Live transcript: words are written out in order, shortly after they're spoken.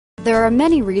There are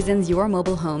many reasons your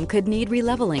mobile home could need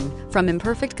releveling, from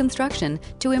imperfect construction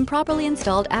to improperly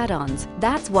installed add-ons.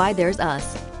 That's why there's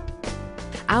us.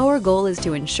 Our goal is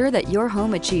to ensure that your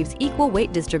home achieves equal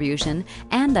weight distribution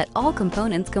and that all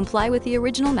components comply with the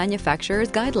original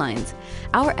manufacturer's guidelines.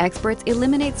 Our experts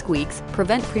eliminate squeaks,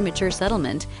 prevent premature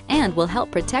settlement, and will help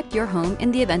protect your home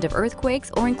in the event of earthquakes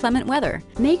or inclement weather.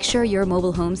 Make sure your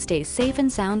mobile home stays safe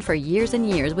and sound for years and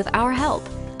years with our help.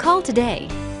 Call today.